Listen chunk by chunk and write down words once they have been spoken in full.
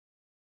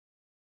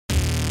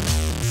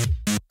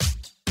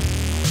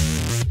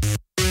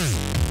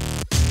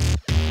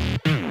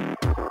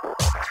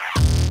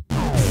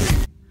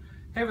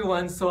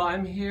everyone. So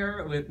I'm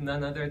here with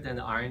none other than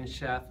Iron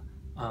Chef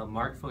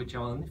Marc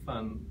Forgione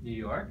from New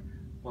York.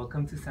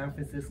 Welcome to San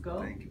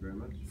Francisco. Thank you very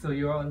much. So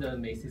you're on the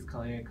Macy's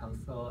Culinary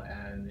Council,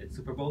 and it's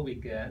Super Bowl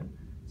weekend.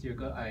 So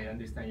I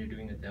understand you're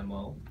doing a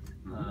demo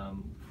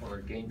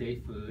for game day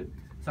food.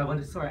 So I want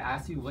to sort of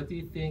ask you, what do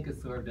you think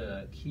is sort of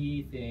the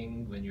key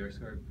thing when you're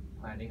sort of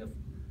planning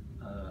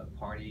a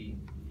party,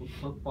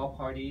 football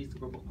party,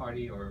 Super Bowl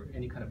party, or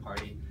any kind of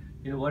party?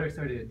 You know, what are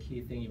sort of the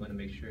key things you want to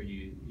make sure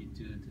you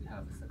do to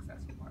have a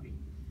successful party?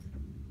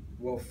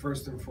 Well,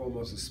 first and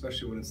foremost,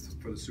 especially when it's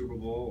for the Super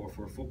Bowl or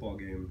for a football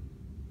game,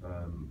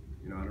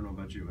 you know, I don't know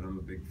about you, but I'm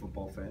a big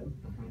football fan.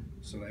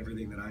 So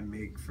everything that I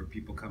make for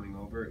people coming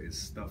over is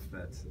stuff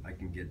that I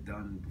can get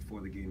done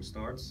before the game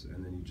starts,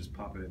 and then you just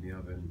pop it in the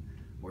oven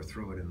or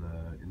throw it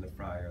in the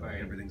fryer.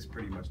 Like everything's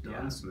pretty much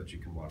done, so that you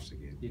can watch the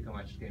game. You can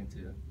watch the game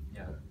too.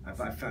 Yeah.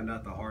 I found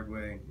out the hard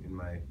way in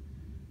my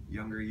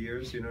younger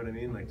years, you know what I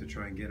mean? Like to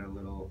try and get a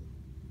little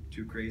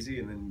too crazy,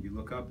 and then you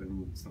look up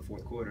and it's the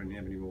fourth quarter and you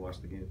haven't even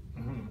watched the game.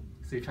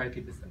 So you try to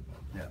keep it simple.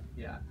 Yeah.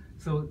 Yeah.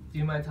 So do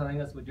you mind telling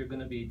us what you're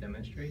going to be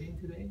demonstrating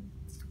today?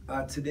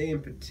 Today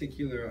in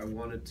particular, I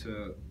wanted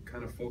to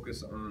kind of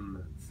focus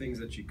on things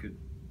that you could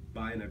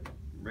buy in a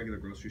regular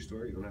grocery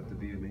store. You don't have to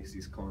be a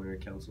Macy's Culinary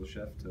Council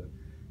chef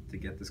to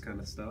get this kind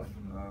of stuff.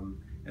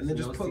 And then so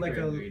just no put like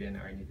a ingredient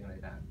or anything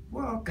like that.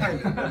 Well,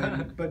 kind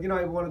of, but you know,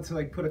 I wanted to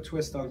like put a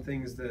twist on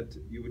things that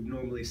you would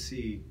normally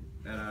see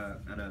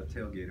at a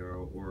tailgate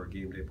or a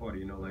game day party.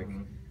 You know, like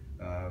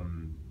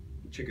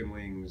chicken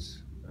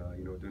wings.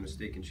 You know, doing a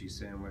steak and cheese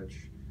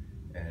sandwich,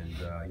 and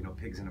you know,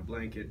 pigs in a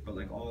blanket. But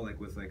like all like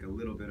with like a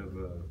little bit of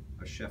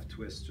a chef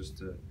twist, just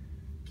to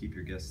keep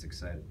your guests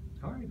excited.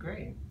 All right,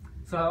 great.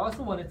 So I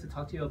also wanted to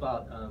talk to you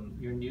about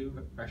your new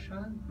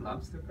restaurant,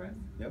 Lobster Press.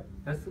 Yep.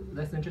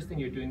 That's interesting.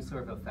 You're doing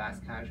sort of a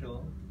fast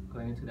casual,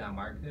 going into that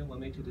market. What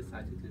made you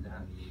decide to do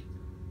that?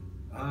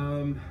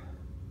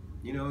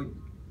 You know, you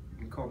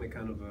can call me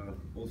kind of a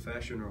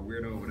old-fashioned or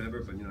weirdo or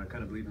whatever, but you know, I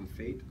kind of believe in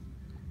fate.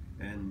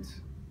 And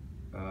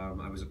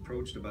I was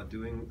approached about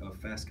doing a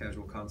fast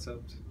casual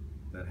concept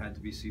that had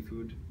to be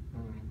seafood.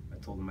 I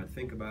told them I'd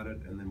think about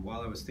it, and then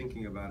while I was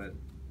thinking about it,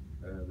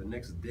 the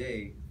next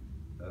day,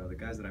 the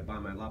guys that I buy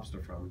my lobster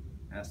from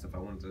asked if I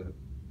wanted to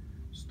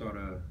start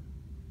a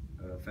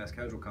fast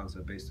casual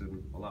concept based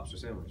on a lobster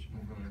sandwich.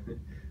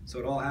 So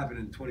it all happened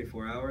in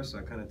 24 hours, so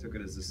I kind of took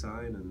it as a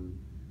sign,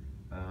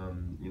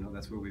 and you know,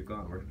 that's where we've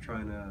gone. We're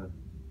trying to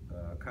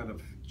kind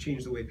of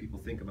change the way people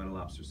think about a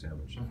lobster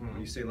sandwich.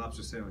 When you say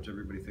lobster sandwich,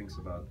 everybody thinks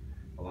about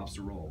a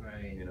lobster roll,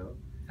 you know?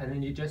 And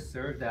then you just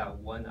serve that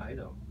one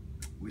item.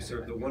 We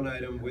serve the one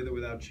item with or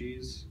without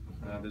cheese.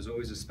 There's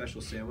always a special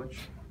sandwich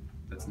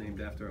that's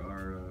named after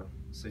our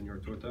Senor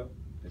Torta.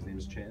 His name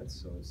is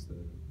Chance, so it's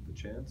the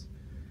Chance.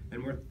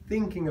 And we're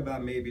thinking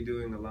about maybe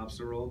doing a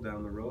lobster roll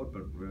down the road,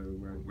 but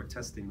we're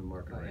testing the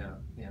market right now.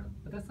 Yeah,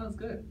 but that sounds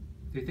good.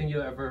 Do you think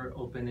you'll ever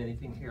open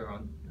anything here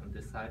on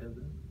this side of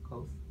the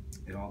coast?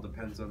 It all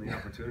depends on the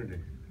opportunity.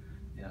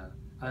 Yeah.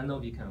 I don't know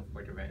if you can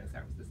afford to rent in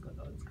San Francisco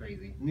though, it's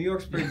crazy. New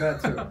York's pretty bad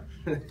too.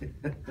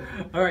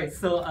 All right,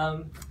 so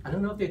I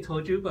don't know if they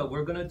told you, but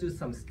we're gonna do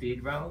some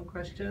speed round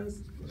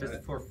questions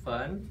just for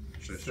fun.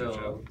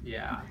 Sure.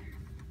 Yeah,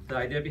 the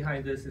idea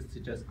behind this is to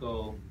just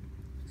go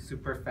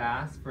super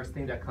fast. First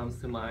thing that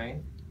comes to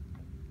mind.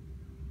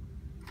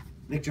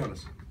 Nick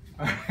Jonas.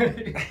 All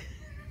right.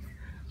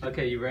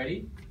 Okay, you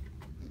ready?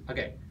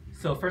 Okay,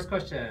 so first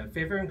question,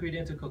 favorite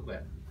ingredient to cook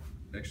with?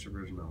 Extra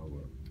virgin olive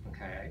oil.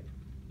 Okay.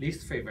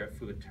 Least favorite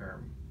food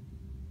term?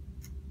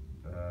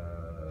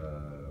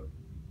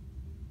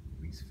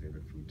 Least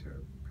favorite food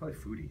term? Probably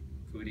foodie.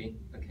 Foodie,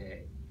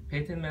 okay.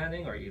 Peyton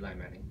Manning or Eli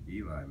Manning?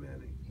 Eli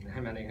Manning. Eli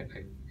Manning, I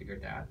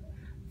figured that.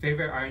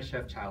 Favorite Iron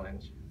Chef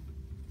challenge?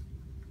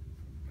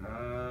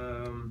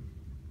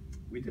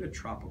 We did a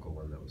tropical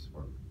one that was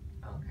fun.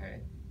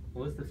 Okay.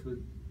 What was the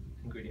food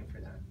ingredient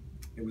for that?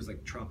 It was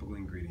like tropical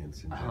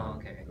ingredients in general. Oh,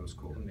 okay. That was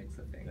cool. A mix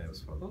of things. Yeah, it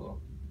was fun.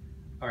 Cool.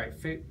 All right,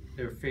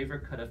 their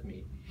favorite cut of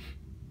meat?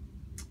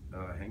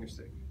 Hanger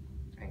steak.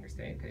 Hanger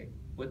steak, okay.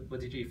 What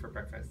did you eat for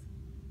breakfast?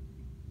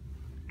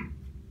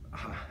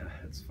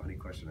 It's a funny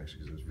question actually,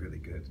 because it was really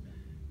good.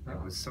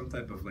 It was some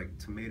type of like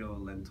tomato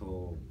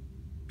lentil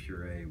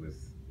puree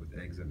with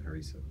eggs and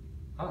harissa.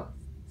 Oh,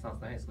 sounds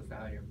nice. Was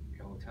that at your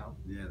hotel?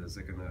 Yeah, there's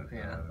like a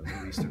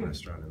Middle Eastern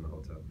restaurant in the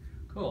hotel.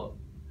 Cool.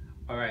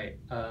 All right,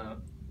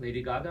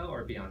 Lady Gaga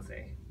or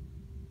Beyonce?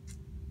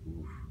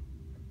 Oof.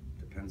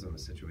 Depends on the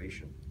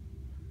situation.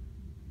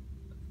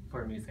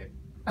 For music.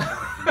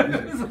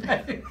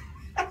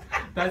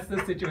 That's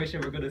the situation,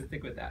 we're going to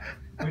stick with that.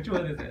 Which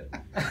one is it?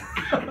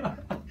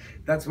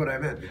 That's what I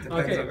meant. It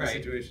depends on the right.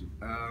 situation.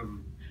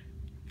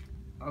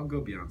 I'll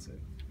go Beyonce.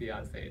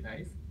 Beyonce,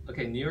 nice.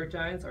 Okay, New York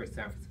Giants or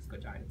San Francisco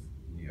Giants?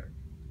 New York.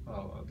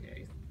 Oh,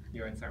 okay.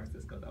 You're in San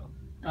Francisco though.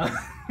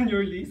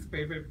 Your least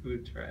favorite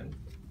food trend?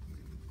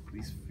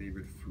 Least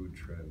favorite food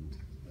trend?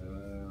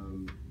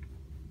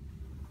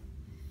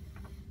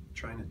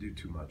 Trying to do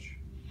too much.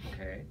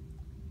 Okay.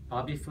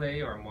 Bobby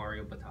Flay or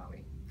Mario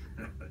Batali?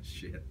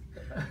 Shit.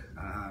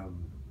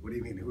 What do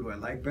you mean? Who do I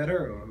like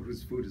better, or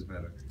whose food is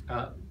better?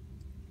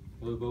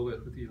 We'll go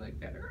with who do you like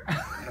better?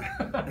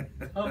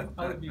 That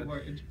would be more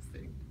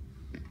interesting.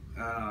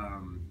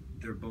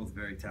 They're both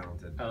very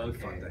talented Oh, and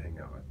okay. fun to hang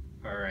out with.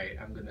 All right,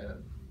 I'm gonna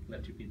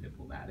let you be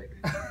diplomatic.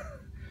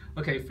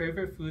 Okay,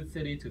 favorite food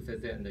city to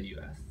visit in the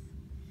U.S.?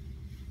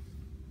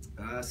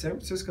 San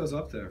Francisco's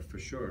up there for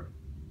sure.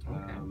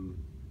 Okay.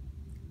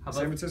 How about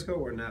San Francisco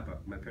or Napa?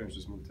 My parents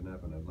just moved to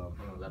Napa, and I love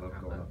Napa.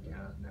 going up there.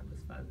 Yeah,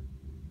 Napa's fun.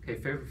 Okay,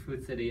 favorite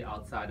food city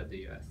outside of the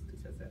U.S. to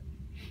visit?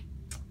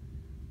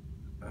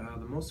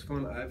 The most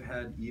fun I've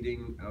had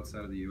eating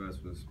outside of the U.S.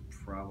 was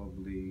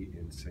probably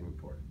in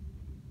Singapore.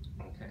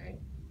 Okay.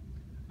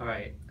 All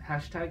right.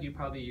 Hashtag you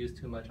probably use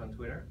too much on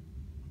Twitter?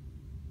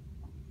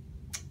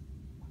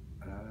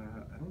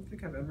 I don't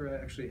think I've ever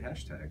actually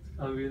hashtagged.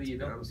 Oh, really? You to be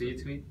don't? honest Do you with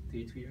you. tweet? Do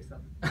you tweet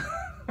yourself?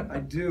 I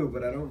do,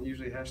 but I don't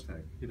usually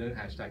hashtag. You don't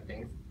hashtag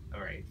things?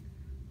 All right.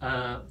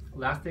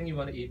 Last thing you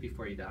want to eat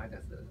before you die?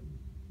 That's a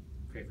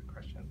favorite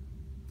question.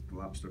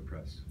 Lobster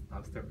press.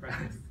 Lobster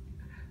press.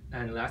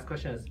 And last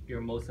question is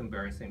your most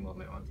embarrassing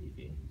moment on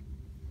TV?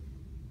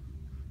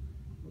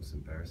 Most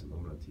embarrassing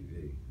moment on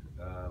TV.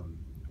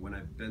 When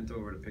I bent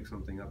over to pick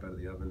something up out of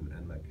the oven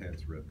and my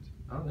pants ripped.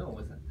 Oh no,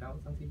 that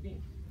was on TV?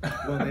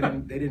 Well,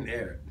 they didn't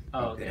air it.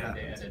 Oh, okay, It they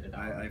happened. edited it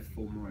out. I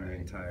full mourned the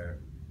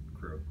entire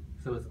crew.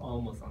 So it's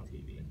almost on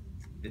TV.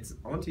 It's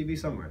on TV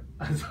somewhere.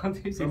 It's on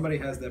TV. Somebody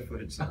has that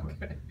footage somewhere.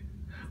 Okay.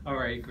 All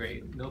right,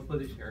 great. No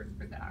footage shared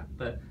for that.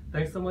 But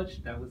thanks so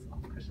much. That was all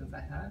the questions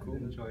I had. Cool.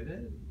 Enjoyed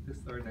it. This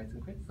story nice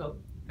and quick. So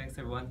thanks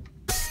everyone.